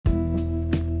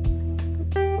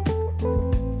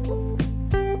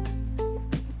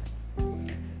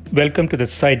Welcome to the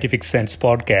Scientific Sense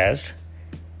podcast,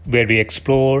 where we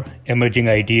explore emerging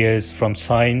ideas from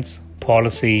science,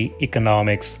 policy,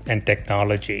 economics, and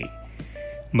technology.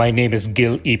 My name is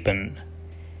Gil Eapen.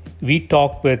 We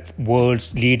talk with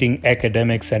world's leading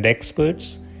academics and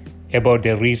experts about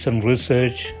their recent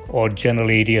research or general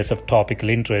areas of topical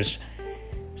interest.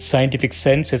 Scientific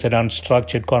Sense is an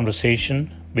unstructured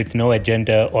conversation with no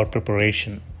agenda or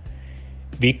preparation.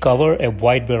 We cover a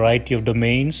wide variety of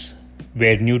domains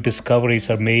where new discoveries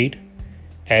are made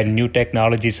and new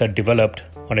technologies are developed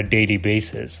on a daily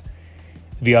basis.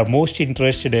 We are most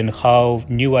interested in how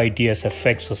new ideas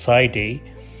affect society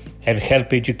and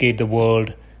help educate the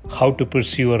world how to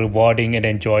pursue a rewarding and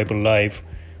enjoyable life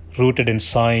rooted in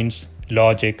science,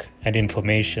 logic, and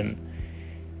information.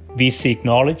 We seek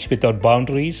knowledge without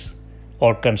boundaries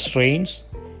or constraints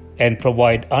and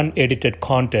provide unedited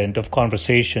content of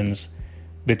conversations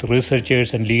with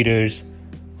researchers and leaders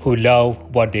who love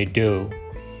what they do.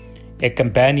 A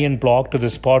companion blog to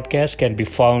this podcast can be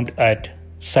found at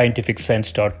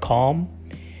scientificsense.com,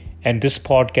 and this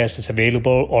podcast is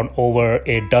available on over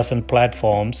a dozen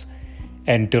platforms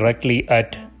and directly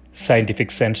at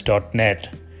scientificsense.net.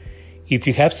 If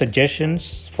you have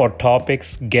suggestions for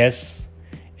topics, guests,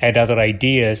 and other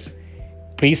ideas,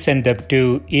 please send them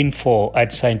to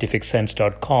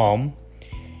info@scientificsense.com,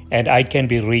 and I can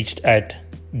be reached at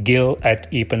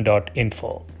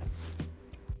gil@eapen.info.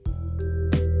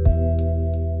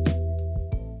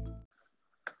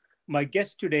 My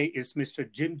guest today is Mr.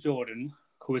 Jim Jordan,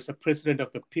 who is the president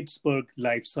of the Pittsburgh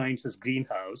Life Sciences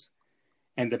Greenhouse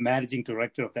and the managing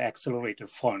director of the Accelerator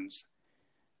Funds.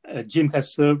 Jim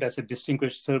has served as a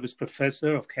distinguished service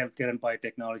professor of healthcare and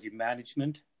biotechnology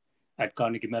management at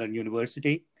Carnegie Mellon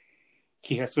University.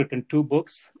 He has written 2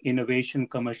 books, Innovation,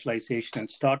 Commercialization,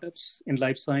 and Startups in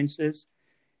Life Sciences,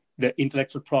 The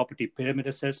Intellectual Property Pyramid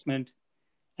Assessment,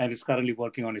 and is currently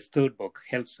working on his 3rd book,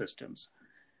 Health Systems.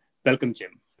 Welcome,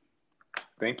 Jim.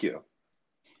 Thank you.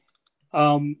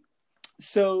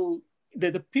 So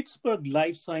the Pittsburgh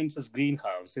Life Sciences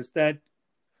Greenhouse, is that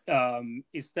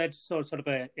sort of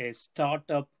a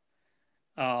startup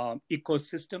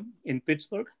ecosystem in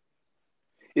Pittsburgh?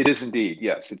 It is indeed,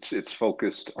 yes. It's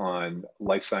focused on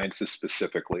life sciences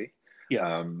specifically.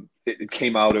 Yeah. It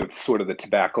came out of sort of the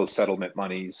tobacco settlement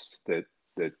monies that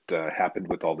happened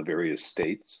with all the various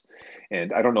states.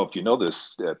 And I don't know if you know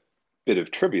this bit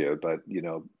of trivia, but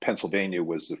Pennsylvania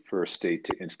was the first state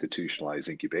to institutionalize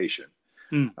incubation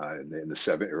in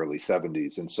the early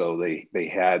 70s. And so they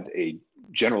had a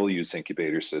general use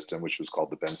incubator system, which was called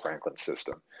the Ben Franklin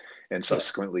system. And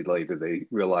subsequently later, they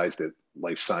realized that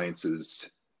life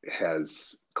sciences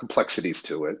has complexities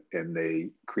to it, and they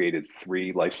created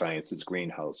 3 life sciences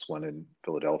greenhouse, one in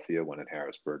Philadelphia, one in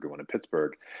Harrisburg, and one in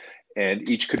Pittsburgh, and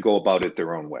each could go about it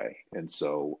their own way. And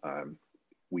so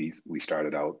we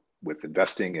started out with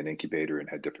investing in incubator and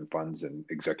had different funds and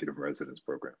executive residence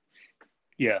program.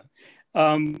 Yeah.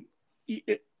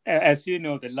 As you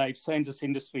know, the life sciences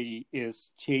industry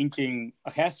has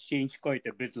changed quite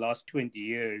a bit last 20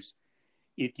 years.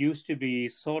 It used to be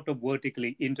sort of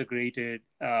vertically integrated,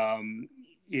 in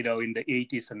the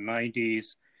 80s and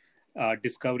 90s,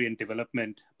 discovery and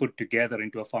development put together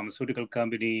into a pharmaceutical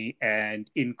company. And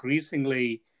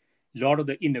increasingly, a lot of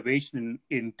the innovation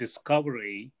in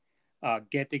discovery,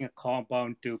 getting a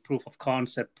compound to proof of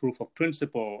concept, proof of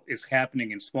principle is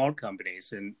happening in small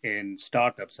companies, in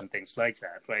startups and things like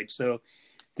that, right? So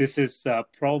this is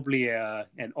probably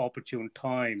an opportune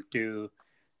time to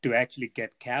actually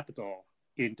get capital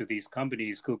into these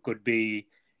companies who could be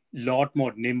a lot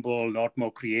more nimble, a lot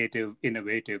more creative,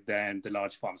 innovative than the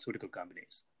large pharmaceutical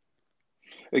companies.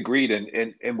 Agreed.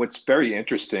 And what's very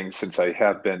interesting, since I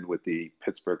have been with the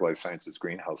Pittsburgh Life Sciences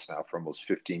Greenhouse now for almost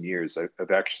 15 years,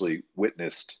 I've actually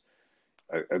witnessed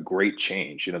a great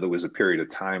change. There was a period of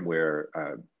time where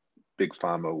Big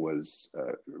Pharma was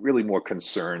really more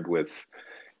concerned with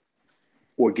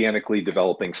organically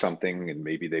developing something, and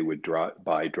maybe they would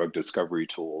buy drug discovery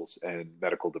tools, and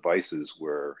medical devices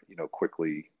were,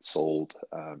 quickly sold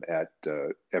at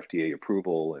FDA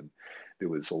approval. And there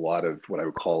was a lot of what I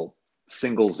would call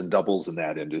singles and doubles in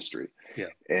that industry.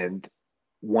 Yeah. And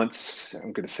once,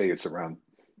 I'm going to say it's around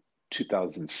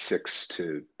 2006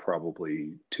 to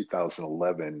probably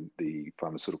 2011, the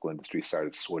pharmaceutical industry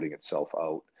started sorting itself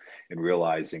out and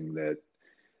realizing that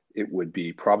it would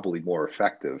be probably more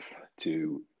effective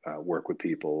to work with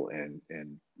people and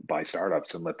buy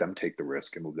startups and let them take the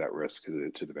risk and move that risk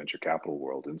to the venture capital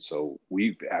world. And so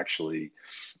we've actually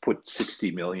put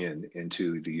 60 million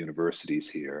into the universities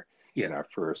here in our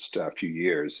first few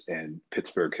years. And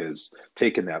Pittsburgh has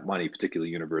taken that money,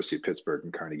 particularly University of Pittsburgh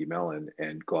and Carnegie Mellon,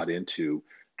 and got into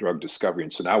drug discovery.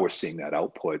 And so now we're seeing that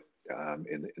output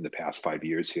in the past 5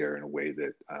 years here in a way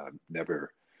that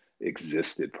never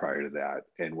existed prior to that.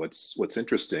 And what's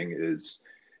interesting is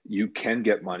you can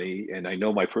get money, and I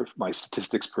know my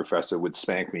statistics professor would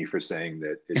spank me for saying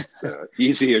that it's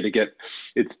easier to get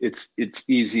it's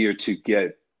easier to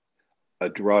get a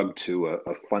drug to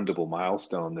a fundable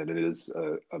milestone than it is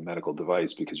a medical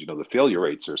device, because the failure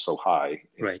rates are so high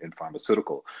Right. in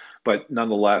pharmaceutical. But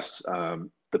nonetheless,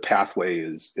 the pathway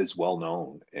is well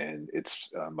known, and it's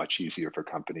much easier for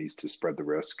companies to spread the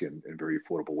risk in very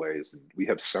affordable ways. And we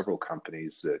have several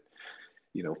companies that,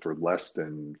 for less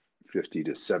than 50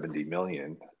 to 70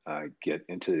 million, get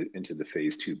into the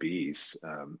phase 2Bs,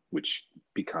 which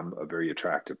become a very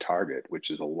attractive target,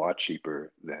 which is a lot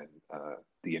cheaper than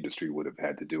the industry would have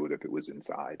had to do it if it was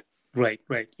inside. Right,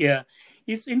 right. Yeah.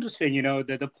 It's interesting,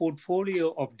 that the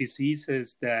portfolio of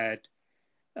diseases that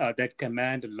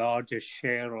command a larger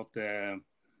share of the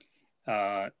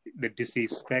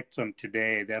disease spectrum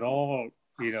today, they're all,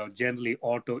 generally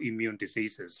autoimmune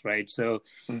diseases, right? So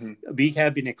Mm-hmm. we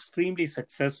have been extremely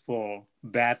successful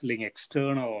battling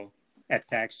external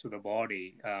attacks to the body.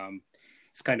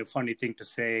 It's kind of funny thing to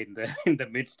say in the in the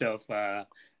midst of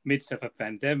a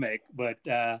pandemic,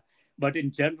 but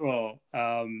in general,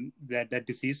 that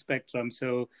disease spectrum.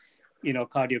 So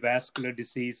cardiovascular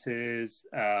diseases,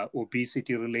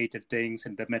 obesity-related things,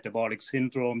 and the metabolic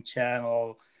syndrome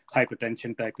channel,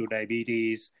 hypertension, type 2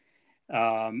 diabetes,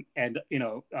 and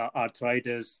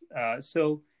arthritis.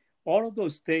 So all of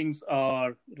those things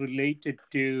are related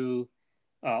to,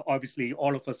 obviously,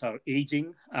 all of us are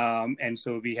aging, and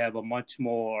so we have a much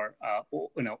more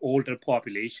older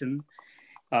population,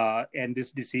 and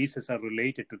these diseases are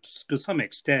related to some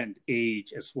extent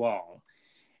age as well.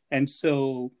 And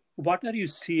so, what are you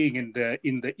seeing in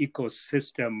the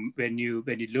ecosystem when you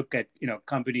look at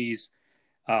companies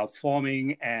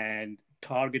forming and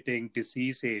targeting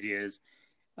disease areas?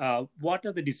 What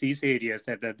are the disease areas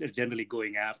that they're generally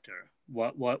going after?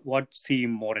 What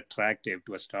seem more attractive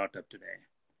to a startup today?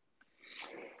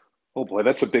 Oh boy,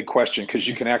 that's a big question, because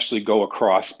you can actually go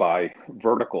across by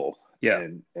vertical Yeah.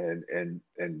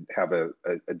 and have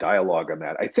a dialogue on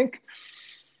that. I think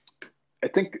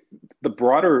the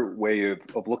broader way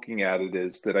of looking at it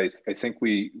is that I think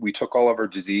we took all of our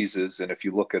diseases, and if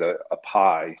you look at a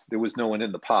pie, there was no one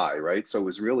in the pie, right? So it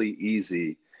was really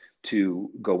easy to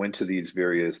go into these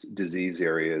various disease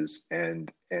areas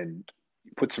and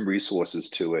put some resources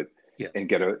to it, Yeah. and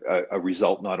get a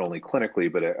result, not only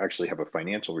clinically, but actually have a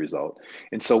financial result.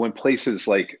 And so in places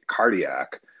like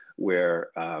cardiac, where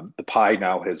the pie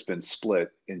now has been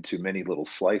split into many little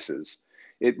slices,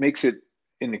 it makes it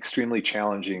an extremely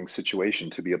challenging situation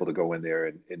to be able to go in there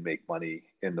and make money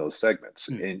in those segments.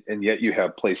 And yet you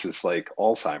have places like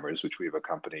Alzheimer's, which we have a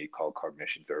company called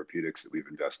Cognition Therapeutics that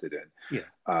we've invested in.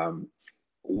 Yeah.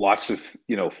 Lots of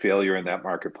failure in that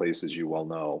marketplace, as you well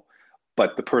know,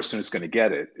 but the person who's going to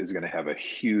get it is going to have a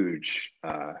huge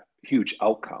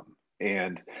outcome.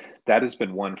 And that has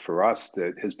been one for us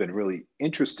that has been really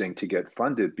interesting to get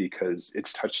funded, because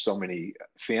it's touched so many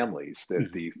families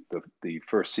that the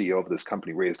first CEO of this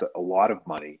company raised a lot of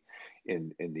money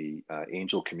in the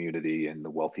angel community and the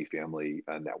wealthy family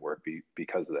network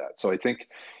because of that. So I think,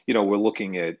 we're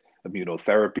looking at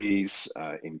immunotherapies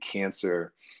in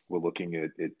cancer. We're looking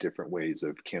at different ways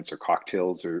of cancer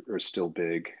cocktails are still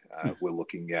big. We're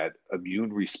looking at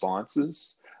immune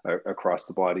responses across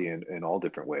the body in all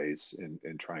different ways,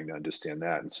 and trying to understand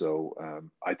that. And so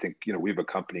I think, we have a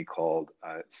company called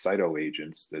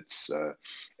CytoAgents that's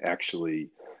actually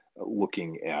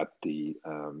looking at the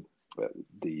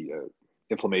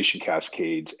inflammation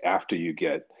cascades after you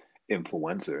get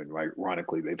influenza. And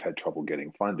ironically, they've had trouble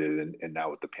getting funded, and now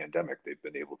with the pandemic, they've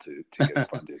been able to get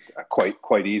funded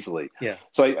quite easily. Yeah.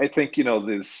 So I think,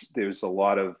 there's a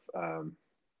lot of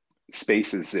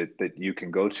spaces that you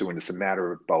can go to, and it's a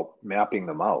matter about mapping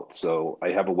them out. So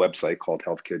I have a website called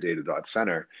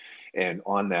healthcaredata.center, and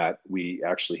on that we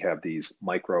actually have these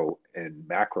micro and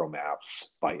macro maps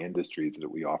by industries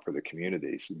that we offer the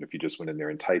communities. And if you just went in there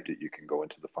and typed it, you can go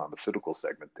into the pharmaceutical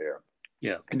segment there.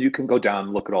 Yeah. And you can go down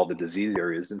and look at all the disease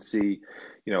areas and see,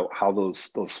 how those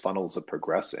funnels are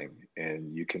progressing,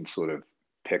 and you can sort of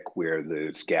pick where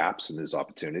there's gaps and there's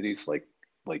opportunities, like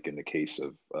in the case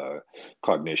of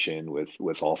cognition with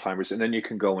Alzheimer's. And then you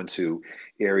can go into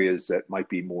areas that might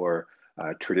be more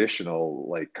traditional,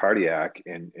 like cardiac,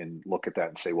 and look at that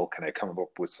and say, well, can I come up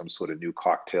with some sort of new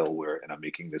cocktail and I'm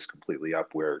making this completely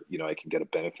up, where, I can get a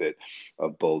benefit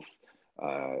of both,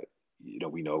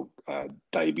 we know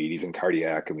diabetes and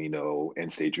cardiac, and we know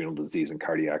end-stage renal disease and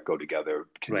cardiac go together.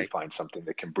 Can Right. you find something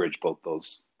that can bridge both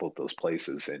those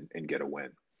places and get a win?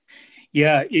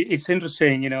 Yeah, it's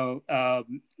interesting.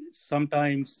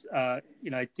 Sometimes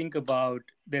I think about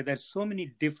there's so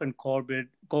many different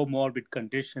comorbid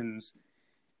conditions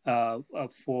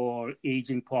for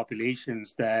aging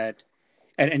populations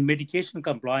and medication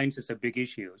compliance is a big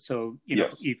issue. So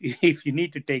Yes. if if you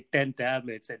need to take 10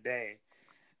 tablets a day,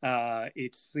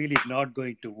 it's really not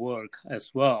going to work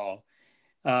as well.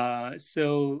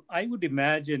 So I would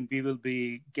imagine we will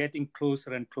be getting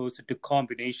closer and closer to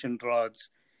combination drugs.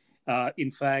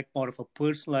 In fact, more of a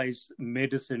personalized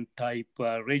medicine type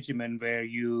regimen where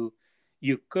you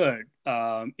could,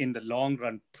 in the long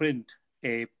run, print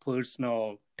a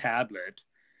personal tablet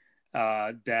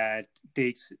that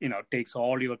takes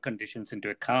all your conditions into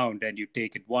account, and you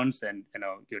take it once, and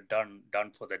you're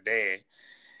done for the day.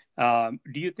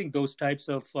 Do you think those types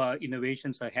of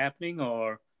innovations are happening,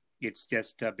 or it's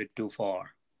just a bit too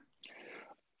far?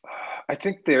 I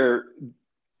think they're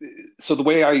so the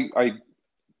way I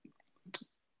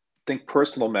think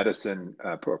personal medicine,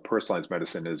 personalized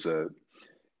medicine is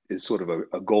sort of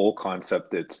a goal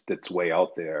concept that's way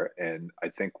out there. And I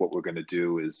think what we're going to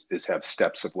do is have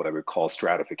steps of what I would call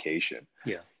stratification.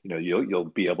 Yeah. You'll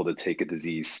be able to take a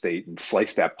disease state and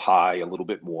slice that pie a little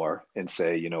bit more and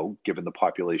say, given the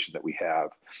population that we have,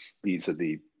 these are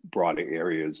the broader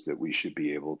areas that we should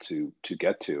be able to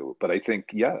get to. But I think,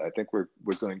 yeah, I think we're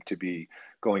going to be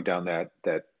going down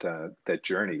that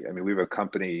journey. I mean, we have a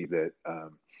company that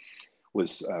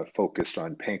was focused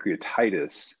on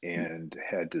pancreatitis and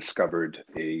had discovered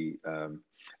a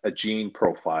gene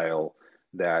profile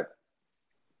that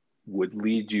would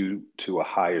lead you to a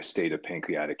higher state of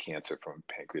pancreatic cancer from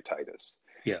pancreatitis.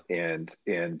 Yeah. And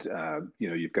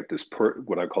you've got this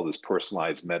what I call this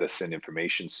personalized medicine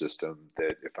information system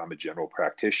that if I'm a general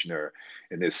practitioner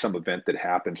and there's some event that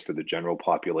happens for the general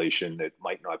population that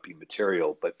might not be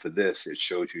material, but for this it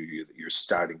shows you that you're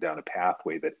starting down a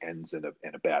pathway that ends in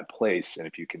a bad place, and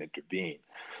if you can intervene.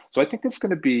 So I think it's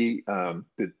going to be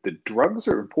the drugs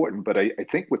are important, but I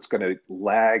think what's going to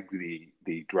lag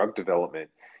the drug development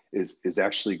is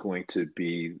actually going to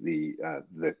be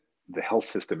the health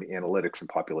system analytics and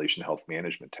population health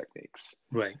management techniques.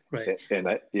 Right. Right. And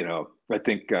I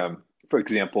think, for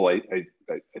example, I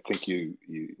think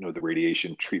the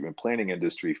radiation treatment planning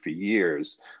industry for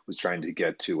years was trying to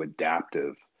get to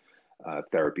adaptive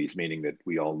therapies, meaning that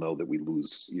we all know that we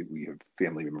have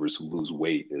family members who lose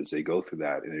weight as they go through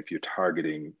that. And if you're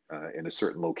targeting in a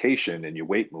certain location and your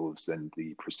weight moves, then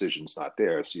the precision's not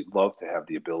there. So you'd love to have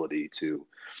the ability to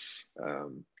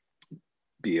um,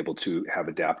 be able to have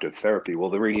adaptive therapy.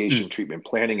 Well, the radiation Mm. treatment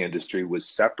planning industry was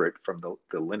separate from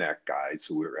the LINAC guys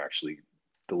who were actually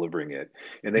delivering it.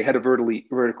 And they had to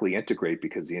vertically integrate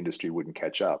because the industry wouldn't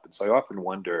catch up. And so I often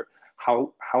wonder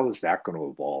how is that going to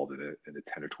evolve in a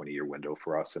 10 or 20-year window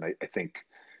for us? And I think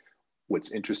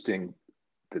what's interesting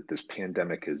that this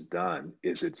pandemic has done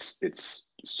is it's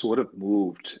sort of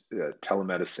moved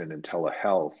telemedicine and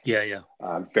telehealth Yeah.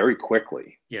 Yeah. very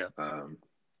quickly. Yeah.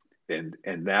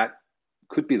 And that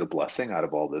could be the blessing out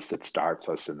of all this that starts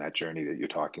us in that journey that you're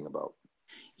talking about.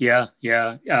 Yeah.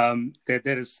 Yeah.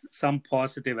 There is some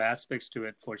positive aspects to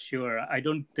it for sure. I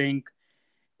don't think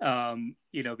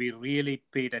we really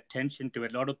paid attention to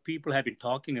it. A lot of people have been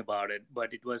talking about it,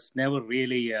 but it was never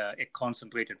really a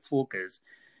concentrated focus.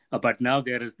 But now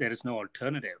there is no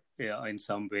alternative in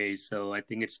some ways. So I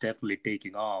think it's definitely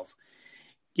taking off.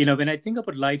 When I think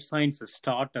about life sciences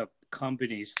startup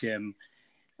companies, Jim,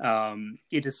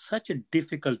 it is such a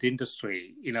difficult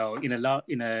industry. In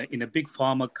a big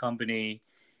pharma company,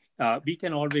 we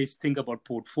can always think about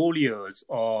portfolios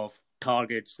of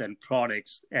targets and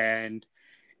products, and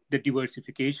the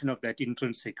diversification of that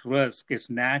intrinsic risk is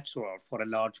natural for a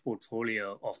large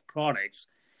portfolio of products.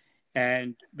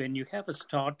 And when you have a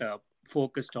startup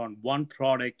focused on one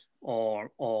product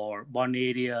or one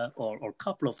area or a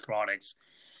couple of products,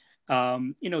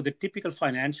 the typical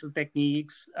financial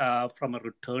techniques from a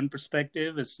return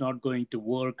perspective is not going to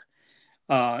work.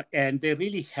 And they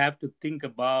really have to think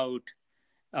about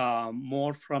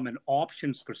more from an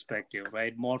options perspective,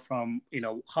 right? More from,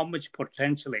 how much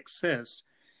potential exists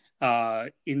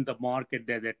in the market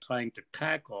that they're trying to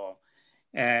tackle.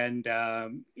 And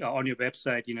on your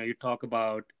website, you talk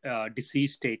about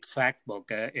disease state fact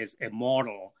book as a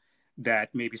model that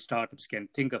maybe startups can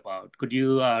think about. Could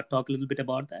you talk a little bit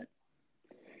about that?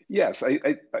 Yes,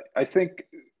 I think.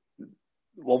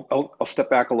 Well, I'll step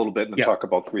back a little bit and Yeah. talk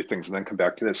about three things, and then come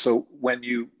back to this. So when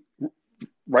you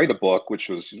write a book, which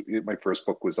was my first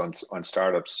book was on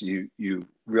startups, you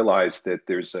realize that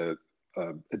there's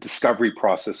a discovery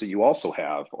process that you also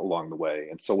have along the way.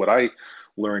 And so what I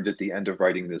learned at the end of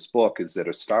writing this book is that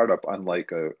a startup,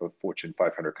 unlike a Fortune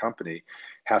 500 company,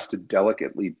 has to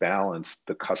delicately balance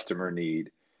the customer need,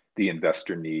 the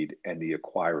investor need, and the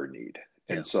acquirer need.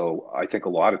 Yeah. And so I think a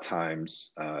lot of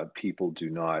times people do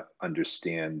not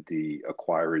understand the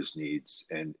acquirer's needs,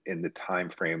 and in the time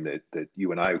frame that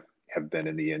you and I have been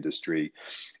in the industry,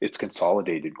 it's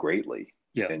consolidated greatly.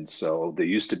 Yeah. And so there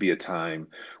used to be a time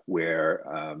where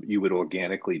you would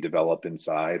organically develop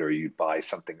inside, or you'd buy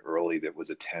something early that was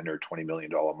a $10 or $20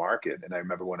 million market. And I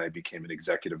remember when I became an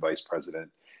executive vice president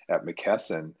at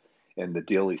McKesson, and the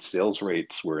daily sales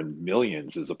rates were in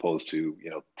millions as opposed to,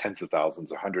 tens of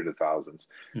thousands or hundreds of thousands,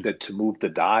 that to move the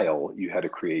dial, you had to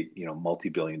create,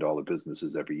 multi-billion-dollar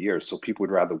businesses every year. So people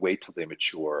would rather wait till they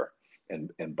mature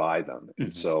and buy them.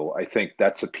 And so I think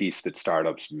that's a piece that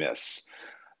startups miss.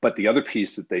 But the other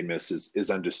piece that they miss is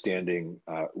understanding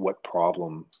what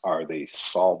problem are they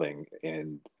solving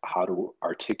and how to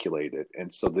articulate it.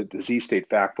 And so the Disease State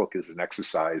Fact Book is an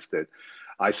exercise that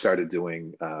I started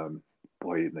doing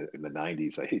in the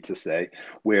 90s, I hate to say,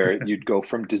 where you'd go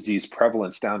from disease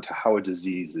prevalence down to how a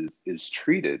disease is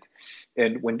treated.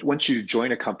 And once you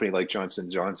join a company like Johnson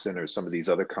 & Johnson or some of these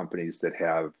other companies that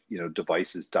have,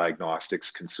 devices, diagnostics,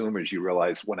 consumers, you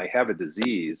realize when I have a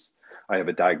disease, I have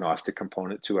a diagnostic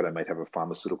component to it. I might have a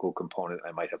pharmaceutical component.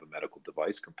 I might have a medical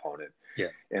device component. Yeah.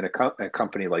 And a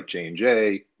company like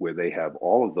J&J, where they have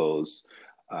all of those,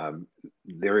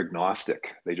 they're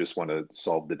agnostic. They just want to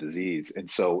solve the disease. And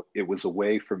so it was a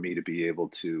way for me to be able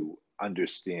to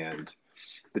understand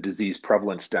the disease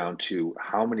prevalence down to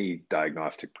how many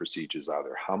diagnostic procedures are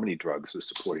there, how many drugs are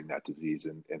supporting that disease,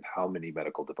 and how many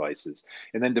medical devices.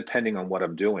 And then depending on what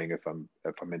I'm doing, if I'm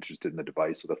interested in the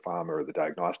device or the pharma or the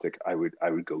diagnostic, I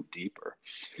would go deeper.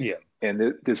 Yeah.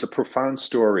 And there's a profound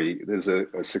story. There's a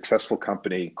successful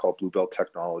company called Blue Belt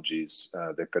Technologies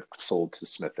that got sold to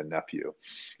Smith and Nephew.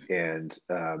 And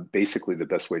basically the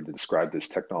best way to describe this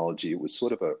technology, it was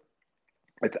sort of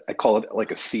I call it like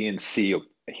a CNC,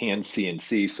 a hand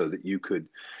CNC, so that you could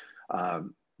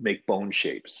make bone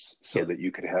shapes, so that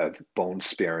you could have bone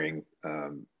sparing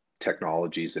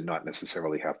technologies and not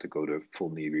necessarily have to go to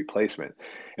full knee replacement.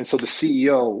 And so the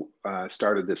CEO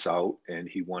started this out, and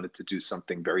he wanted to do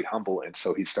something very humble. And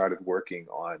so he started working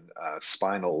on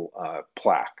spinal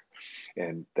plaque,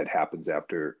 and that happens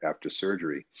after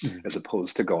surgery, as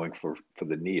opposed to going for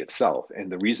the knee itself.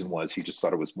 And the reason was he just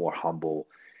thought it was more humble,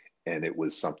 and it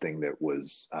was something that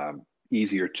was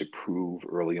easier to prove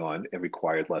early on and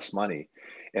required less money.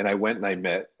 And I went and I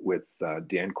met with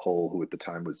Dan Cole, who at the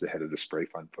time was the head of the spray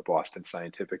fund for Boston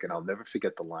Scientific. And I'll never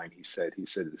forget the line he said. He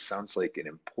said, "It sounds like an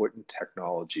important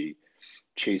technology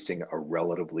chasing a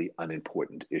relatively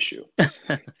unimportant issue."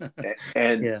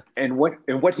 And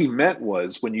what he meant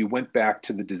was, when you went back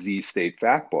to the Disease State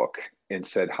Fact Book and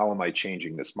said, how am I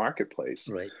changing this marketplace?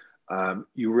 Right.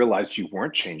 You realized you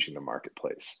weren't changing the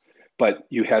marketplace. But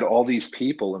you had all these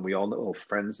people, and we all know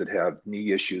friends that have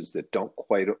knee issues that don't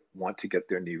quite want to get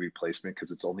their knee replacement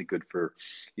because it's only good for,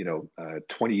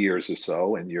 20 years or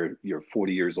so, and you're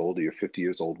 40 years old or you're 50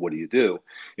 years old. What do you do?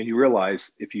 And you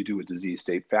realize if you do a Disease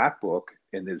State Fact Book,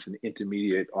 and there's an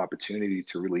intermediate opportunity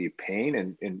to relieve pain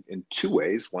in two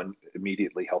ways. One,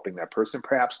 immediately helping that person,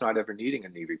 perhaps not ever needing a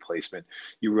knee replacement.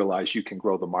 You realize you can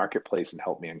grow the marketplace and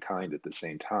help mankind at the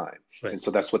same time. Right. And so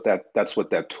that's what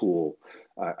that tool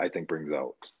I think brings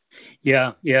out.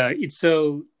 Yeah. It's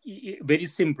so very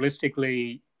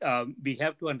simplistically, we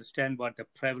have to understand what the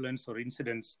prevalence or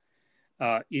incidence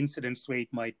rate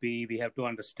might be. We have to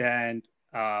understand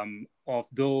of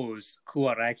those who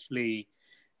are actually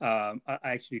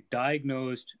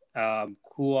diagnosed,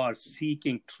 who are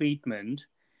seeking treatment,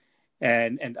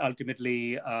 and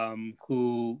ultimately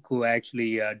who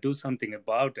actually do something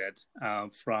about it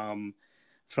from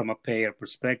a payer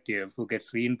perspective, who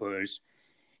gets reimbursed.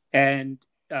 And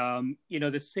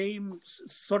the same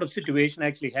sort of situation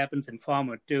actually happens in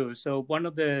pharma too. So one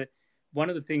of the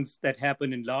things that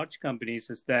happen in large companies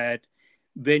is that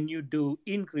when you do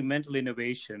incremental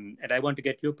innovation, and I want to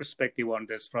get your perspective on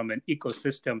this from an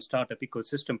startup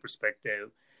ecosystem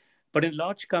perspective, but in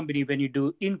large company, when you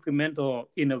do incremental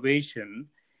innovation,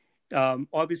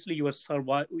 obviously your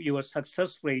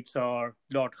success rates are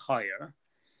a lot higher.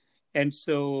 And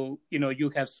so, you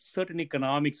have certain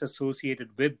economics associated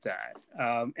with that.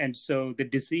 And so the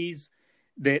disease,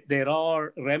 there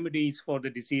are remedies for the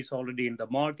disease already in the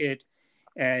market,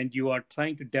 and you are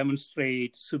trying to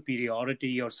demonstrate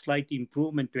superiority or slight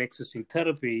improvement to existing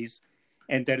therapies,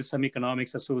 and there is some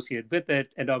economics associated with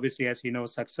it. And obviously, as you know,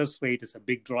 success rate is a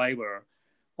big driver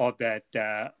of that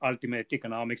ultimate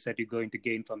economics that you're going to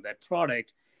gain from that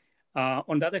product.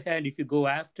 On the other hand, if you go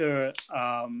after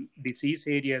disease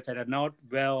areas that are not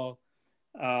well,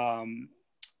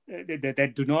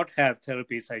 that do not have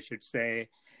therapies, I should say,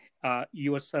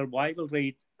 your survival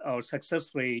rate or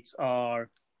success rates are a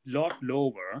lot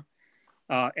lower,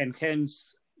 and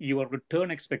hence your return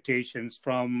expectations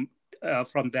from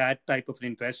that type of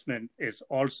investment is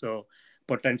also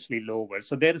potentially lower.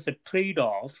 So there is a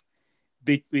trade-off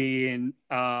between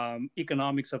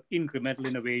economics of incremental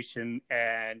innovation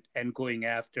and going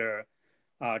after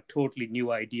totally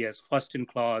new ideas, first in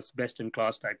class, best in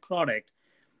class type product.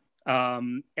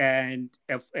 And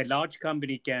if a large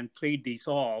company can trade these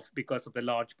off because of the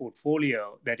large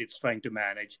portfolio that it's trying to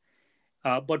manage.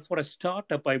 But for a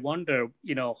startup, I wonder,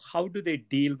 how do they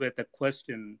deal with the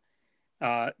question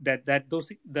that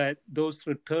those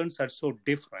returns are so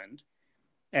different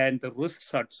and the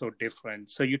risks are so different.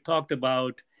 So you talked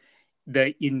about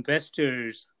the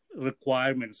investors'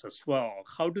 requirements as well.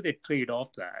 How do they trade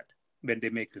off that when they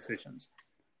make decisions?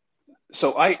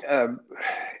 So I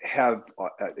have,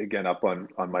 again, up on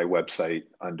my website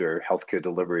under healthcare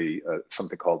delivery,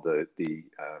 something called the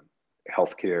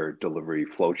healthcare delivery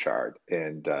flowchart.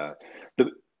 And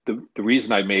the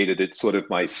reason I made it, it's sort of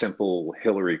my simple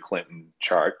Hillary Clinton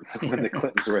chart when the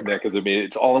Clintons are in there, because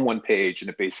it's all on one page, and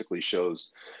it basically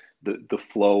shows the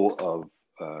flow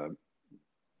of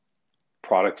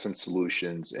products and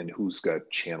solutions and who's got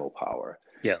channel power.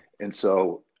 Yeah. And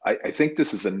so I think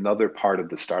this is another part of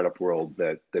the startup world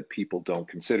that people don't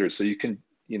consider. So you can,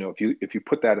 if you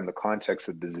put that in the context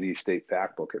of the disease state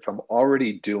fact book, if I'm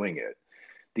already doing it,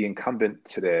 the incumbent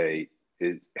today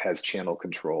has channel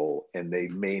control, and they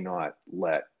may not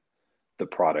let the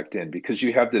product in because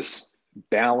you have this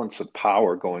balance of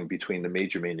power going between the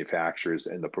major manufacturers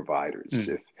and the providers.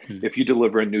 Mm-hmm. If you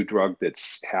deliver a new drug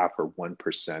that's 0.5 or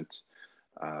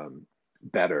 1%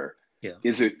 better, yeah,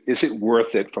 is it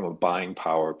worth it from a buying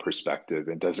power perspective,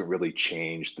 and doesn't really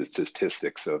change the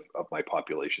statistics of my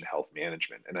population health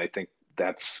management? And I think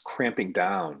that's cramping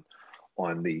down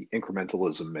on the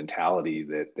incrementalism mentality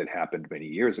that happened many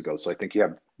years ago. So I think you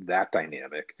have that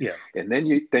dynamic. Yeah. And then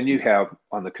you have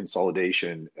on the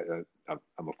consolidation.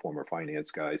 I'm a former finance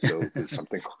guy, so there's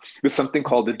something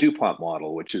called the DuPont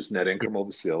model, which is net income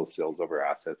over sales, sales over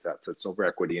assets, assets over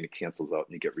equity, and it cancels out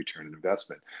and you get return on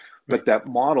investment. Right. But that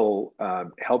model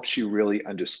helps you really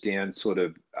understand sort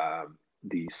of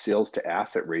the sales to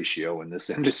asset ratio in this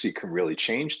industry can really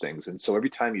change things. And so every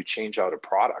time you change out a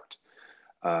product,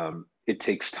 it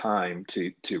takes time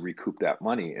to recoup that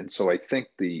money. And so I think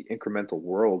the incremental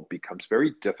world becomes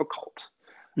very difficult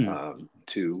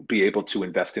to be able to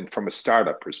invest in from a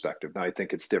startup perspective. Now, I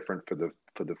think it's different for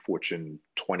the Fortune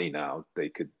 20 now. They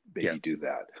could maybe do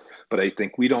that. But I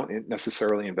think we don't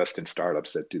necessarily invest in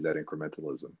startups that do that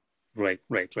incrementalism. Right.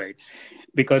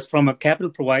 Because from a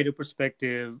capital provider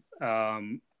perspective,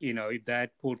 if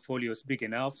that portfolio is big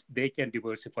enough, they can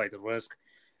diversify the risk.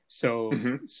 So,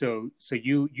 so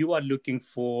you are looking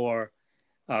for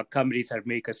companies that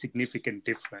make a significant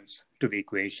difference to the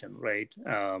equation, right?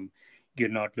 You're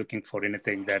not looking for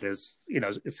anything that is,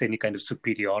 it's any kind of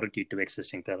superiority to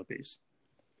existing therapies.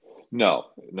 No,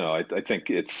 I think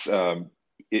it's.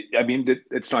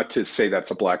 It's not to say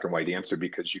that's a black and white answer,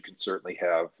 because you can certainly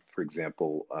have, for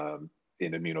example,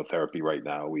 in immunotherapy right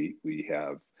now, we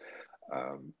have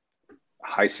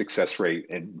high success rate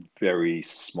in very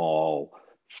small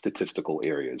statistical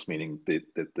areas, meaning the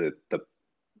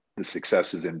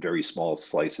success is in very small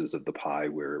slices of the pie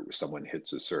where someone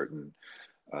hits a certain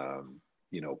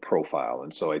profile.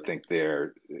 And so I think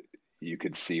there you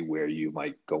could see where you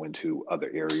might go into other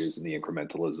areas, and the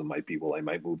incrementalism might be, well, I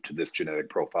might move to this genetic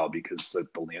profile because the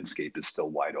landscape is still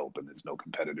wide open. There's no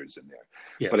competitors in there.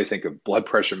 Yeah. But I think of blood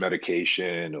pressure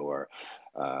medication or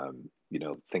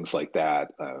things like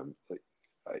that.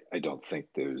 I don't think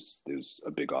there's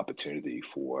a big opportunity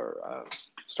for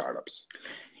startups.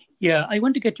 Yeah, I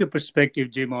want to get your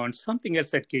perspective, Jim, on something else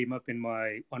that came up in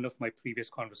one of my previous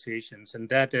conversations, and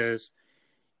that is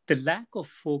the lack of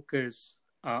focus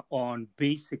on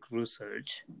basic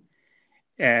research,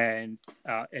 and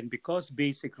because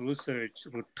basic research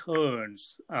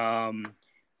returns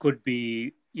could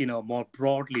be more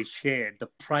broadly shared, the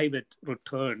private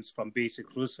returns from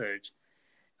basic research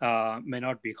may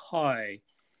not be high.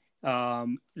 A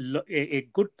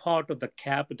good part of the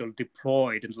capital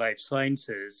deployed in life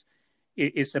sciences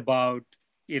is about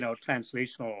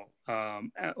translational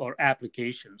or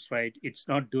applications, right? It's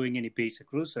not doing any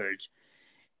basic research,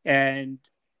 and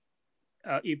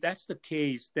if that's the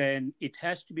case, then it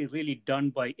has to be really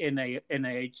done by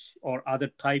NIH or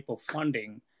other type of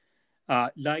funding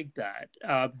like that.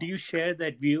 Do you share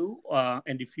that view?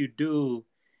 And if you do,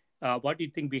 what do you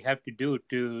think we have to do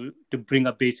to bring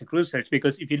up basic research?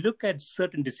 Because if you look at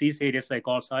certain disease areas like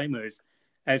Alzheimer's,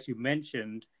 as you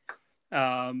mentioned,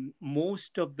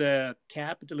 most of the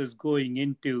capital is going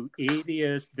into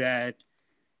areas that,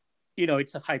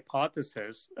 it's a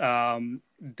hypothesis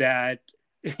that,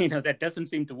 that doesn't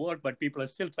seem to work, but people are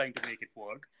still trying to make it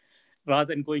work,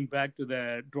 rather than going back to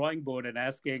the drawing board and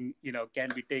asking, can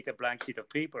we take a blank sheet of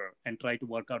paper and try to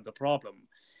work out the problem?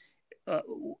 uh,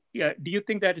 yeah, do you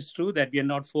think that is true, that we are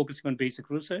not focusing on basic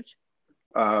research?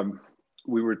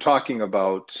 We were talking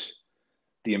about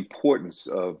the importance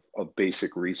of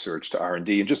basic research to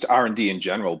R&D and just R&D in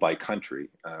general by country.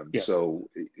 Yeah. So,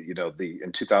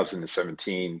 in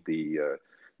 2017, the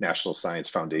National Science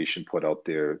Foundation put out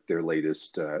their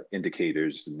latest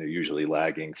indicators, and they're usually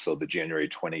lagging. So the January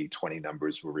 2020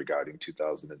 numbers were regarding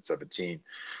 2017.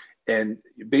 And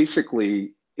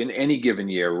basically, in any given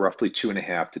year, roughly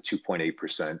 2.5 to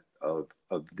 2.8% of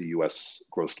the U.S.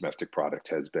 gross domestic product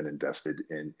has been invested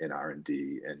in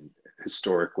R&D, and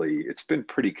historically, it's been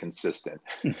pretty consistent.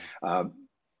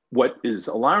 What is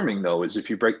alarming, though, is if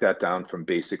you break that down from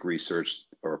basic research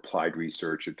or applied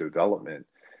research or development,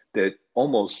 that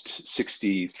almost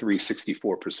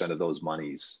 64% of those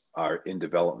monies are in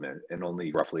development, and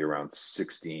only roughly around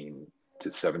 16 to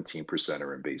 17%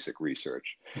 are in basic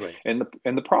research. Right. And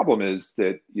the problem is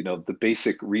that, the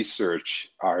basic research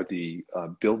are the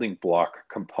building block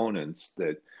components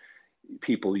that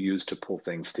people use to pull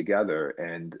things together.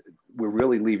 And we're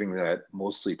really leaving that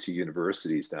mostly to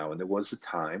universities now. And there was a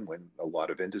time when a lot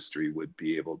of industry would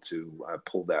be able to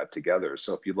pull that together.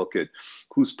 So if you look at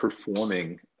who's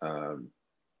performing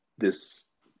this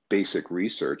basic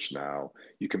research now,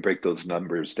 you can break those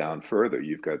numbers down further.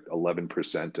 You've got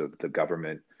 11% of the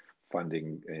government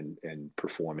funding and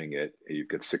performing it. You've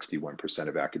got 61%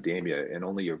 of academia, and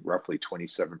only roughly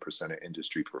 27% of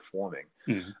industry performing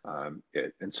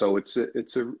it. And so it's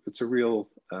a real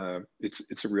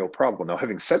problem. Now,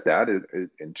 having said that,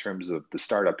 in terms of the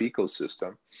startup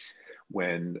ecosystem,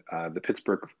 when the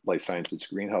Pittsburgh Life Sciences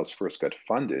Greenhouse first got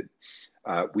funded,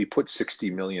 we put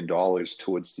 $60 million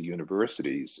towards the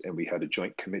universities, and we had a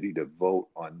joint committee to vote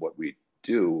on what we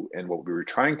do. And what we were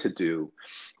trying to do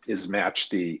is match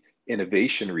the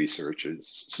innovation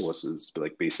researchers sources,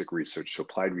 like basic research to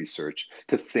applied research,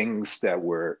 to things that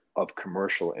were of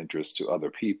commercial interest to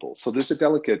other people. So there's a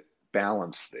delicate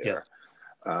balance there,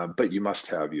 but you must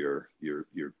have your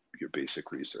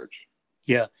basic research.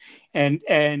 Yeah, and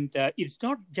it's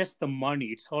not just the money;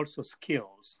 it's also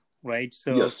skills, right?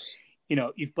 So, yes.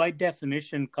 If by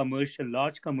definition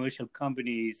large commercial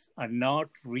companies are not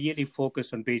really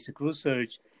focused on basic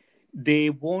research, they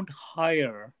won't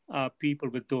hire people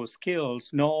with those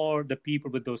skills, nor the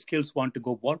people with those skills want to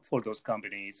go work for those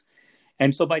companies.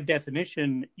 And so by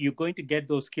definition, you're going to get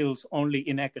those skills only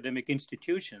in academic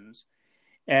institutions.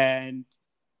 And,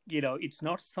 it's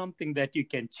not something that you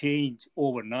can change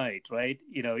overnight, right?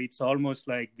 It's almost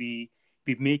like we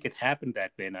make it happen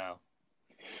that way now.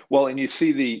 Well, and you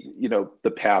see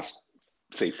the past,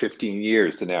 say, 15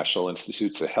 years, the National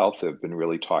Institutes of Health have been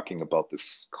really talking about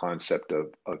this concept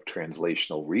of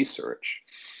translational research.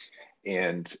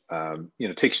 And,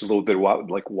 it takes a little bit of while,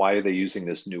 like, why are they using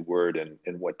this new word,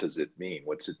 and what does it mean?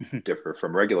 What's it differ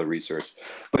from regular research?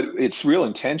 But its real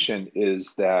intention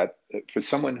is that for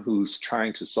someone who's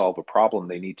trying to solve a problem,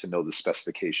 they need to know the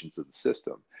specifications of the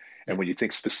system. And when you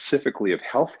think specifically of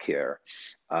healthcare,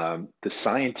 the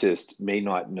scientist may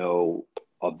not know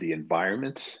of the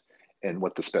environment and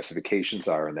what the specifications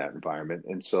are in that environment.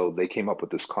 And so they came up with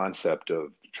this concept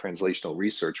of translational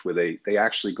research, where they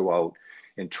actually go out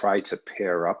and try to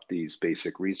pair up these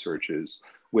basic researchers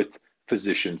with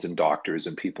physicians and doctors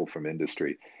and people from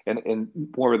industry. And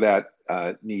more of that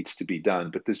needs to be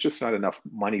done, but there's just not enough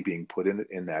money being put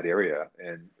in that area.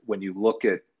 And when you look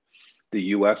at the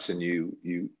US and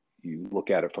you look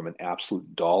at it from an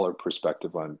absolute dollar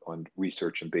perspective on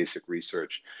research and basic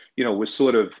research, we're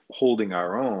sort of holding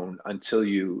our own until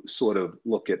you sort of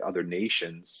look at other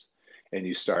nations and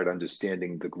you start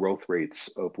understanding the growth rates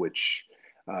of which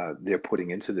they're putting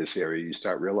into this area. You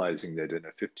start realizing that in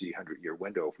a 50, 100-year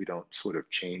window, if we don't sort of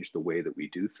change the way that we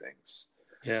do things,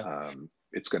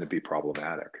 it's going to be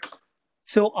problematic.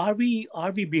 So are we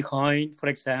behind, for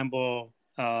example,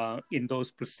 in those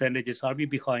percentages? Are we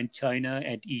behind China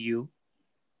and EU?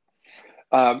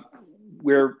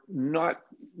 We're not.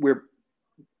 We're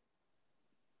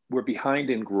behind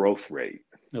in growth rate.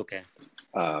 Okay.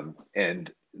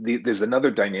 And there's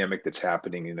another dynamic that's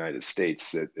happening in the United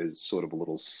States that is sort of a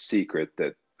little secret,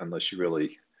 that unless you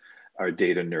really are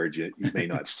data nerd, you may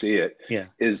not see it, Yeah.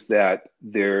 is that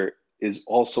there is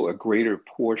also a greater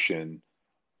portion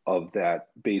of that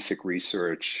basic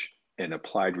research and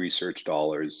applied research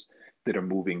dollars that are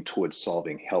moving towards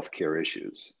solving healthcare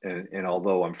issues. And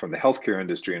although I'm from the healthcare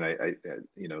industry, and I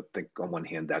think on one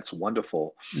hand that's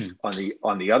wonderful, Mm.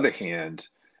 on the other hand,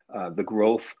 the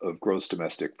growth of gross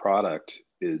domestic product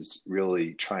is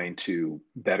really trying to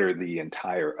better the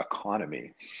entire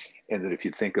economy. And that if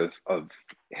you think of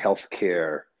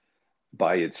healthcare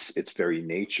by its very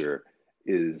nature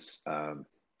is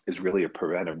really a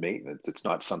preventive maintenance. It's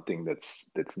not something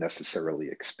that's necessarily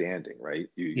expanding, right?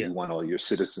 Yeah. You want all your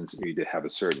citizens need to have a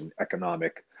certain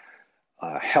economic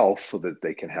health so that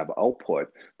they can have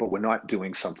output, but we're not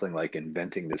doing something like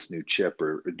inventing this new chip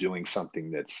or doing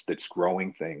something that's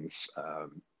growing things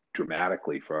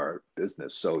dramatically for our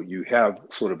business. So you have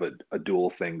sort of a dual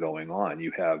thing going on.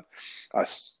 You have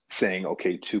us saying,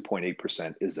 okay,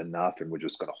 2.8% is enough, and we're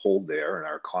just going to hold there, and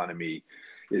our economy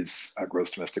is our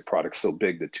gross domestic product so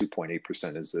big that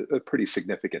 2.8% is a pretty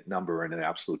significant number in an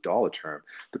absolute dollar term.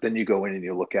 But then you go in and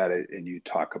you look at it and you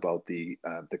talk about the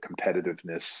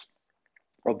competitiveness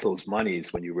of those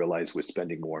monies when you realize we're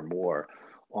spending more and more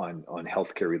on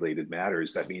healthcare related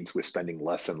matters. That means we're spending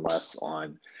less and less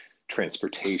on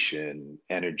transportation,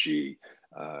 energy,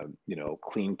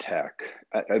 clean tech,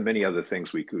 and many other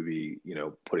things we could be,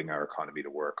 putting our economy to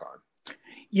work on.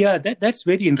 Yeah, that's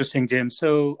very interesting, Jim.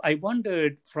 So I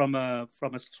wondered from a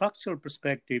structural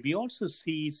perspective, we also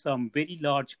see some very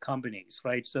large companies,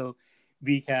 right? So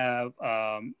we have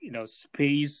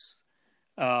space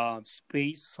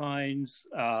science,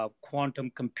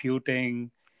 quantum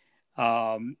computing,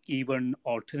 even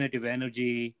alternative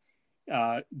energy,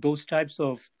 those types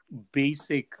of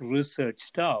basic research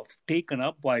stuff taken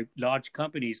up by large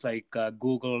companies like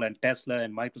Google and Tesla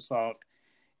and Microsoft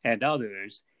and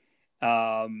others.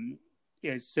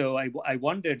 Yeah, so I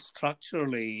wondered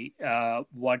structurally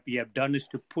what we have done is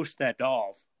to push that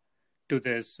off to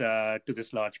this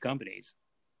large companies.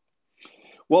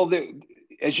 Well,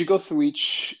 as you go through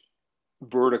each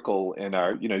vertical in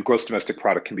our, gross domestic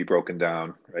product can be broken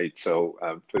down, right?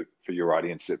 So for your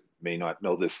audience that may not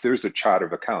know this, there's a chart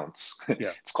of accounts.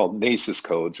 Yeah. It's called NACES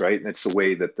codes, right? And it's a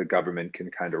way that the government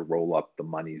can kind of roll up the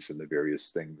monies and the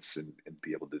various things and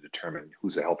be able to determine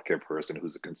who's a healthcare person,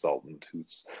 who's a consultant,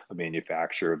 who's a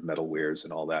manufacturer of metalwares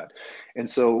and all that. And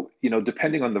so,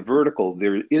 depending on the vertical,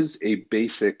 there is a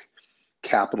basic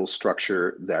capital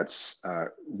structure that's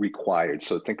required.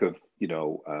 So think of,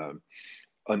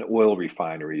 an oil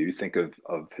refinery. You think of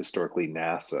historically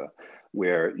NASA,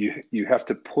 where you have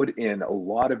to put in a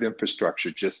lot of infrastructure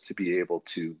just to be able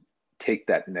to take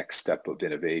that next step of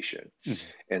innovation. Mm-hmm.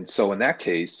 And so in that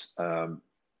case,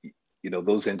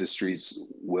 those industries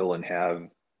will and have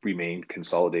remained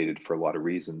consolidated for a lot of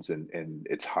reasons, and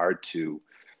it's hard to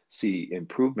see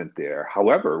improvement there.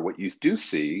 However, what you do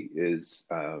see is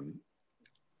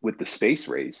with the space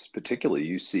race, particularly,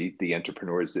 you see the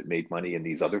entrepreneurs that made money in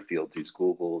these other fields, these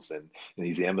Googles and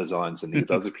these Amazons and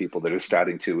these other people that are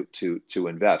starting to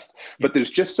invest. Yeah. But there's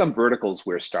just some verticals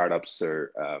where startups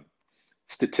are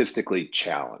statistically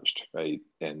challenged, right?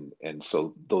 And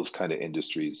so those kind of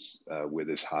industries where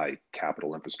there's high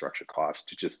capital infrastructure costs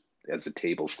to just as a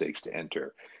table stakes to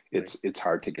enter, it's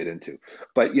hard to get into.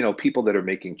 But people that are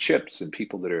making chips and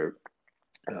people that are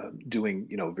doing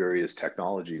various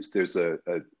technologies. There's a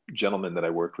gentleman that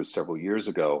I worked with several years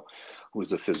ago who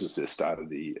was a physicist out of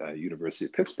the University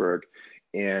of Pittsburgh,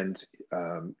 and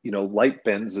light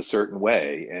bends a certain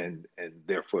way, and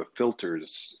therefore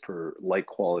filters for light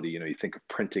quality. You think of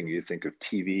printing, you think of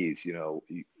TVs.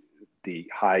 The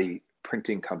high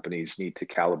printing companies need to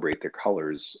calibrate their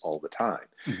colors all the time,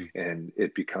 mm-hmm. and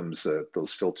it becomes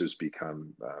those filters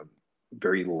become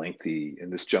very lengthy,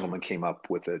 and this gentleman came up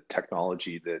with a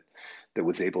technology that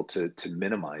was able to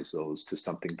minimize those to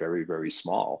something very, very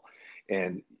small,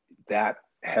 and that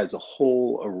has a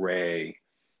whole array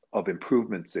of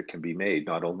improvements that can be made,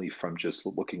 not only from just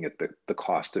looking at the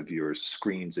cost of your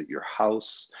screens at your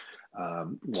house,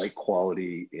 light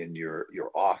quality in your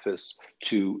office,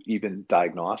 to even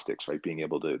diagnostics, right? Being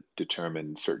able to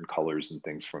determine certain colors and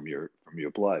things from your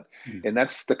blood. Mm-hmm. And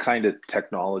that's the kind of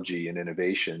technology and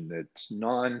innovation that's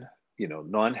non-healthcare.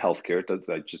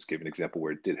 I just gave an example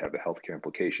where it did have a healthcare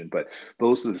implication, but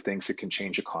those are the things that can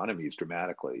change economies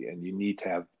dramatically. And you need to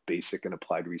have basic and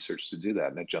applied research to do that.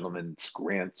 And that gentleman's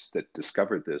grants that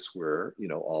discovered this were,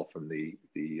 all from the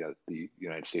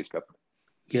United States government.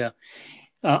 Yeah.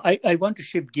 I want to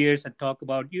shift gears and talk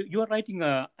about you. You are writing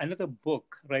another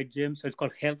book, right, Jim? So it's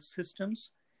called Health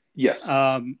Systems. Yes.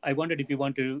 I wondered if you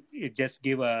want to just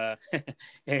give a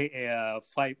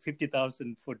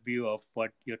 50,000 foot view of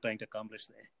what you're trying to accomplish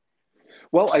there.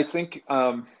 Well, I think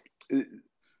I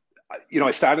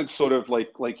started sort of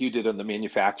like you did on the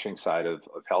manufacturing side of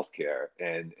healthcare.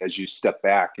 And as you step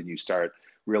back and you start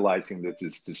realizing that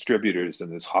there's distributors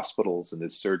and there's hospitals and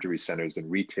there's surgery centers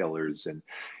and retailers and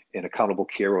accountable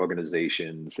care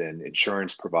organizations and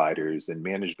insurance providers and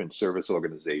management service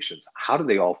organizations, how do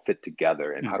they all fit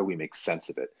together and how do we make sense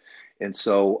of it? And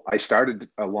so I started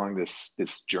along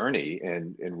this journey,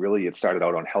 and really it started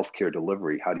out on healthcare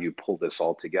delivery. How do you pull this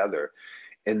all together?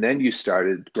 And then you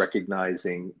started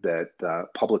recognizing that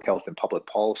public health and public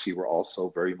policy were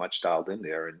also very much dialed in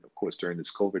there. And of course, during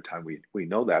this COVID time, we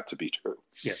know that to be true.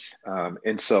 Yes.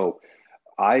 And so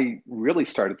I really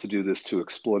started to do this to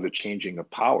explore the changing of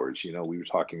powers. We were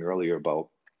talking earlier about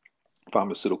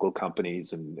pharmaceutical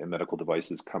companies and medical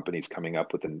devices companies coming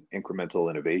up with an incremental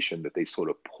innovation that they sort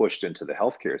of pushed into the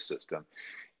healthcare system.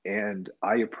 And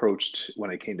I approached,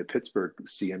 when I came to Pittsburgh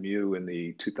CMU in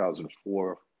the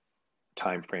 2004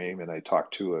 timeframe, and I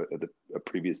talked to a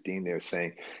previous dean there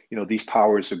saying, these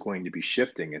powers are going to be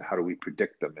shifting, and how do we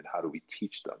predict them, and how do we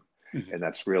teach them? Mm-hmm. And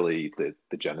that's really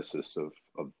the genesis of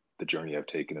the journey I've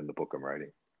taken in the book I'm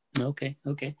writing. Okay.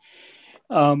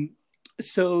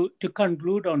 So to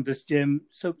conclude on this, Jim,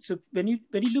 so when you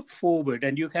look forward,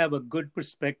 and you have a good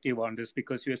perspective on this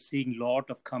because you're seeing a lot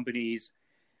of companies,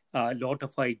 a lot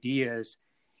of ideas,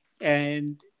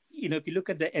 and if you look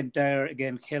at the entire,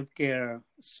 again, healthcare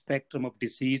spectrum of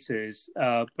diseases,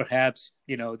 perhaps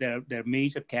there are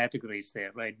major categories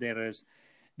there, right? There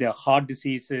are heart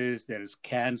diseases, there is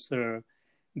cancer,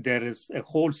 there is a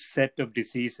whole set of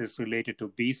diseases related to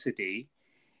obesity.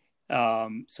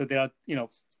 So there are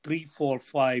 3, 4,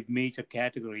 5 major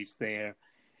categories there.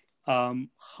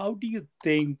 How do you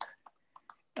think,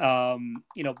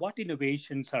 what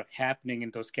innovations are happening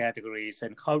in those categories,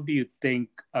 and how do you think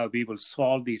we will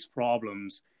solve these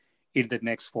problems in the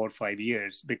next 4 or 5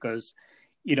 years? Because,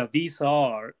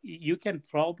 you can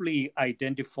probably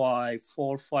identify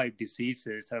 4 or 5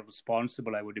 diseases that are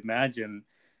responsible, I would imagine,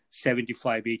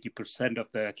 75, 80%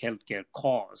 of the healthcare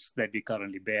costs that we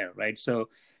currently bear, right? So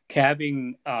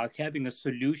having a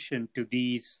solution to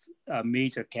these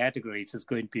major categories is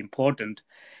going to be important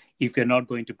if you're not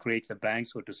going to break the bank,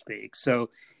 so to speak. So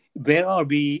where are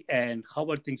we, and how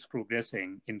are things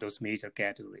progressing in those major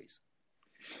categories?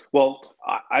 Well,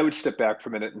 I would step back for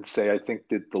a minute and say I think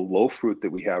that the low fruit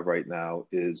that we have right now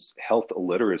is health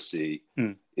illiteracy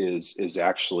is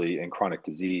actually, and chronic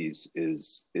disease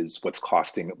is what's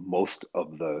costing most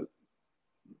of the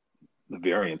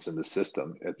variance in the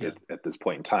system at this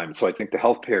point in time. So I think the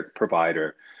healthcare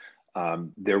provider,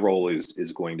 their role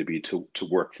is going to be to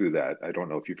work through that. I don't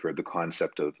know if you've heard the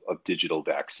concept of digital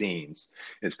vaccines.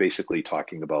 It's basically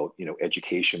talking about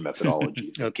education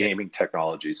methodologies, okay, gaming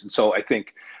technologies, and so I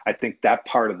think that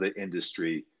part of the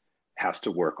industry has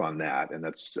to work on that, and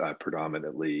that's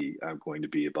predominantly going to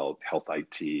be about health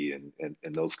IT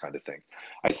and those kind of things.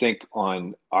 I think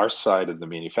on our side of the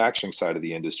manufacturing side of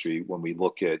the industry, when we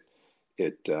look at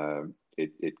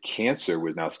cancer,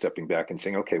 we're now stepping back and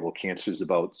saying, okay, well, cancer is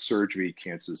about surgery,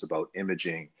 cancer is about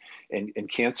imaging, and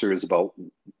cancer is about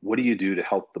what do you do to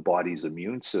help the body's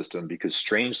immune system? Because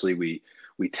strangely, we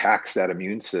tax that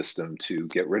immune system to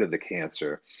get rid of the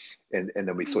cancer, and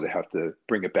then we sort of have to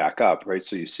bring it back up, right?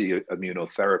 So you see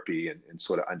immunotherapy and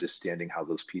sort of understanding how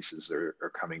those pieces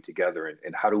are coming together,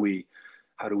 and how do we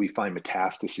find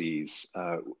metastases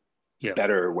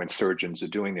better when surgeons are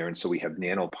doing there. And so we have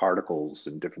nanoparticles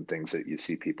and different things that you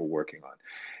see people working on.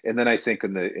 And then I think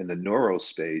in the neuro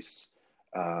space,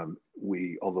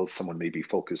 although someone may be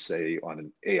focused, say, on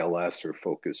an ALS or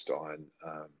focused on,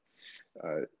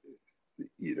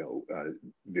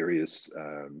 various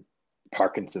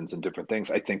Parkinson's and different things,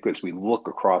 I think as we look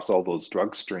across all those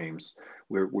drug streams,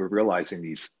 we're realizing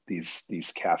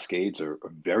these cascades are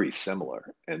very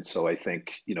similar. And so I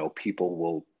think, people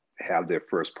will have their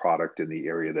first product in the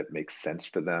area that makes sense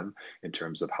for them in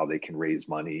terms of how they can raise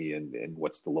money and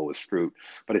what's the lowest fruit.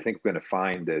 But I think we're going to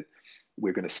find that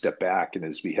we're going to step back, and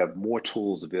as we have more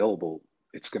tools available,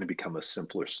 it's going to become a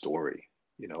simpler story.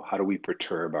 How do we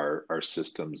perturb our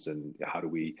systems, and how do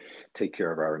we take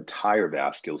care of our entire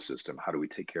vascular system? How do we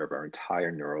take care of our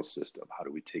entire neural system? How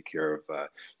do we take care of,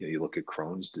 you look at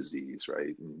Crohn's disease,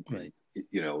 right? Right.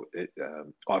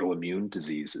 Autoimmune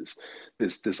diseases.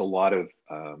 There's a lot of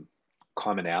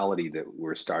commonality that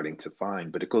we're starting to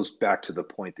find, but it goes back to the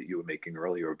point that you were making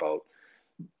earlier about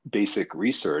basic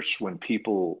research, when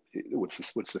people, what's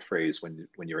the phrase, when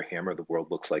you're a hammer, the world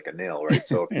looks like a nail, right?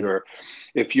 So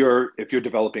if you're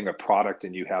developing a product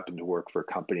and you happen to work for a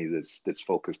company that's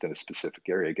focused in a specific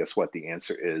area, guess what? The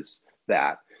answer is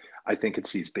that. I think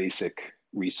it's these basic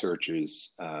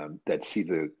researchers that see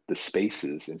the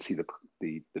spaces and see the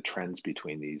trends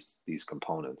between these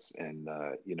components. And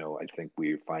I think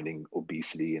we're finding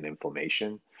obesity and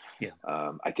inflammation. Yeah.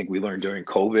 I think we learned during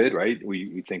COVID, right?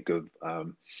 We think of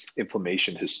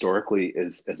inflammation historically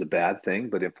as a bad thing,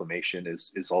 but inflammation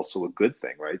is also a good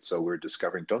thing, right? So we're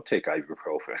discovering, don't take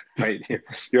ibuprofen, right?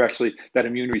 You're actually, that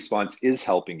immune response is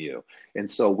helping you. And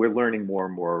so we're learning more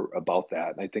and more about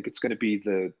that. And I think it's going to be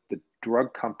the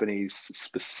drug companies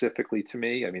specifically, to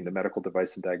me. I mean, the medical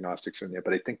device and diagnostics are in there,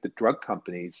 but I think the drug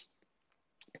companies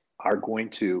are going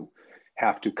to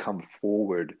have to come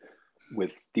forward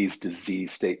with these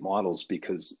disease state models,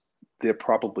 because they're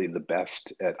probably the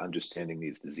best at understanding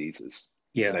these diseases.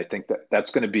 Yeah. And I think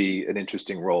that's going to be an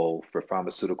interesting role for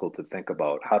pharmaceutical to think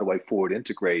about. How do I forward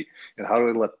integrate, and how do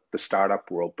I let the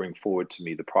startup world bring forward to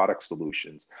me the product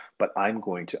solutions? But I'm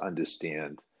going to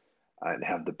understand and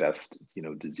have the best,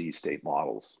 disease state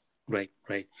models. Right.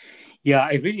 Yeah,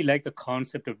 I really like the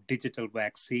concept of digital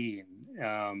vaccine.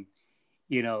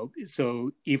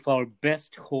 So if our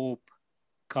best hope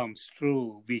comes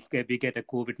true, we get a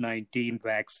COVID-19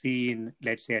 vaccine,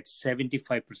 let's say at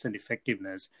 75%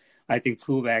 effectiveness. I think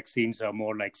flu vaccines are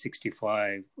more like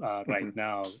 65 right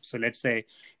now. So let's say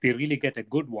we really get a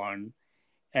good one.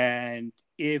 And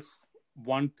if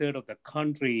 1/3 of the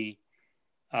country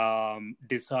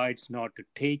decides not to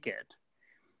take it,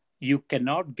 you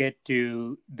cannot get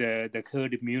to the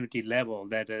herd immunity level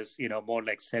that is, more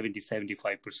like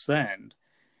 70-75%.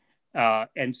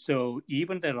 And so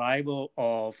even the arrival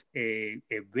of a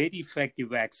very effective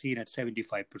vaccine at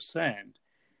 75%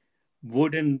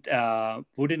 wouldn't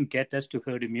get us to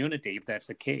herd immunity if that's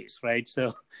the case, right?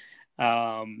 So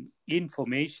getting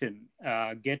information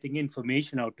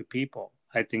out to people,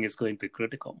 I think, is going to be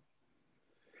critical.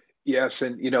 Yes,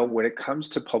 and when it comes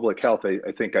to public health, I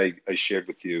think I shared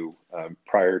with you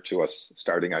prior to us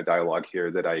starting our dialogue here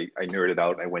that I nerded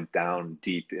out and I went down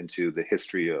deep into the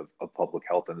history of public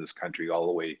health in this country, all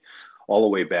the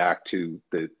way back to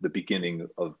the beginning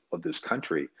of this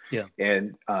country. Yeah.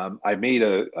 And I made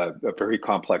a very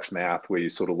complex math where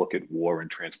you sort of look at war and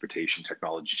transportation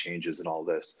technology changes and all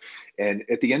this. And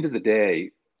at the end of the day,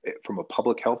 from a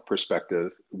public health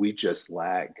perspective, we just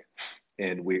lag.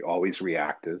 And we're always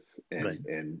reactive, and Right.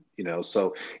 and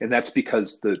that's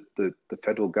because the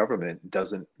federal government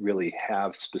doesn't really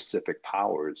have specific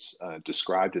powers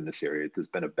described in this area. There's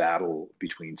been a battle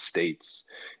between states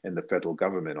and the federal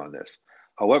government on this.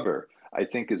 However, I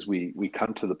think as we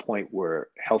come to the point where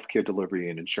healthcare delivery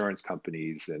and insurance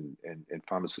companies and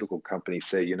pharmaceutical companies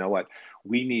say, you know what,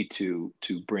 we need to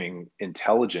bring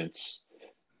intelligence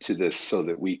to this so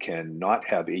that we can not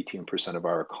have 18% of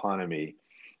our economy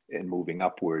and moving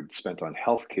upward spent on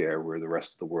healthcare, where the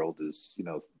rest of the world is,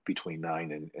 between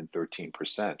 9 and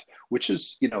 13%, which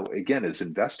is, again, as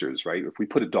investors, right? If we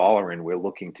put $1 in, we're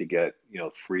looking to get,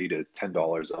 $3 to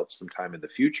 $10 out sometime in the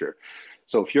future.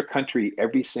 So if your country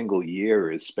every single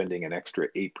year is spending an extra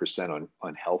 8%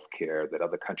 on healthcare that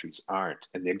other countries aren't,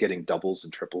 and they're getting doubles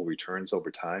and triple returns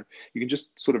over time, you can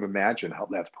just sort of imagine how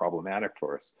that's problematic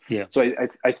for us. Yeah. So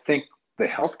I think the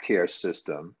healthcare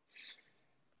system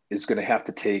is going to have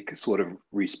to take sort of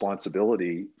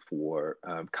responsibility for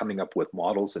coming up with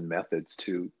models and methods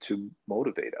to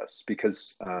motivate us,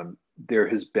 because there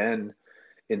has been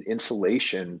an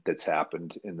insulation that's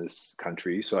happened in this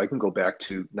country. So I can go back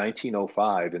to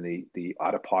 1905, and the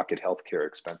out-of-pocket healthcare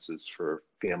expenses for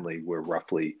family were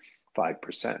roughly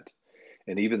 5%.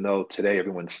 And even though today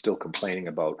everyone's still complaining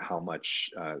about how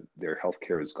much their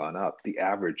healthcare has gone up, the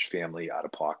average family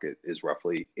out-of-pocket is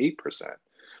roughly 8%.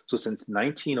 So since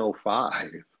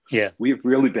 1905, yeah, we've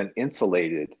really been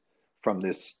insulated from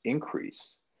this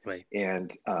increase. Right.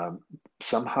 And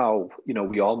somehow,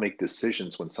 we all make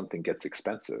decisions when something gets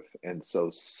expensive. And so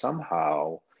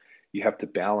somehow you have to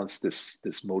balance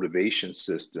this motivation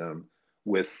system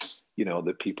with,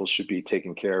 that people should be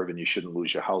taken care of, and you shouldn't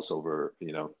lose your house over,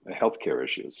 a healthcare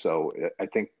issue. So I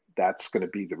think that's going to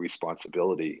be the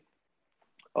responsibility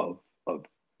of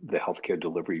the healthcare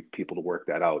delivery people to work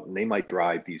that out, and they might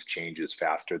drive these changes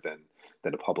faster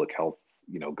than a public health,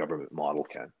 government model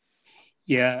can.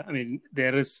 Yeah, I mean,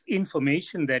 there is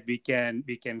information that we can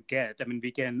get. I mean,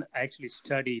 we can actually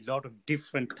study a lot of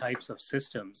different types of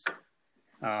systems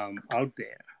out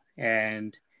there,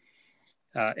 and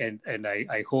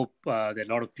I hope there are a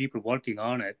lot of people working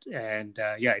on it. And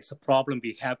it's a problem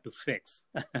we have to fix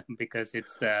because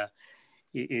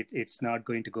It's not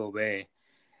going to go away.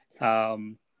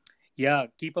 Yeah,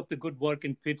 keep up the good work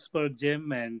in Pittsburgh,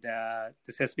 Jim. And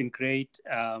this has been great.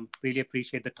 Really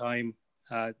appreciate the time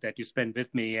that you spend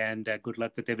with me, and good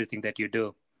luck with everything that you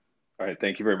do. All right.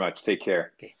 Thank you very much. Take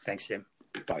care. Okay. Thanks, Jim.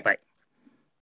 Bye. Bye.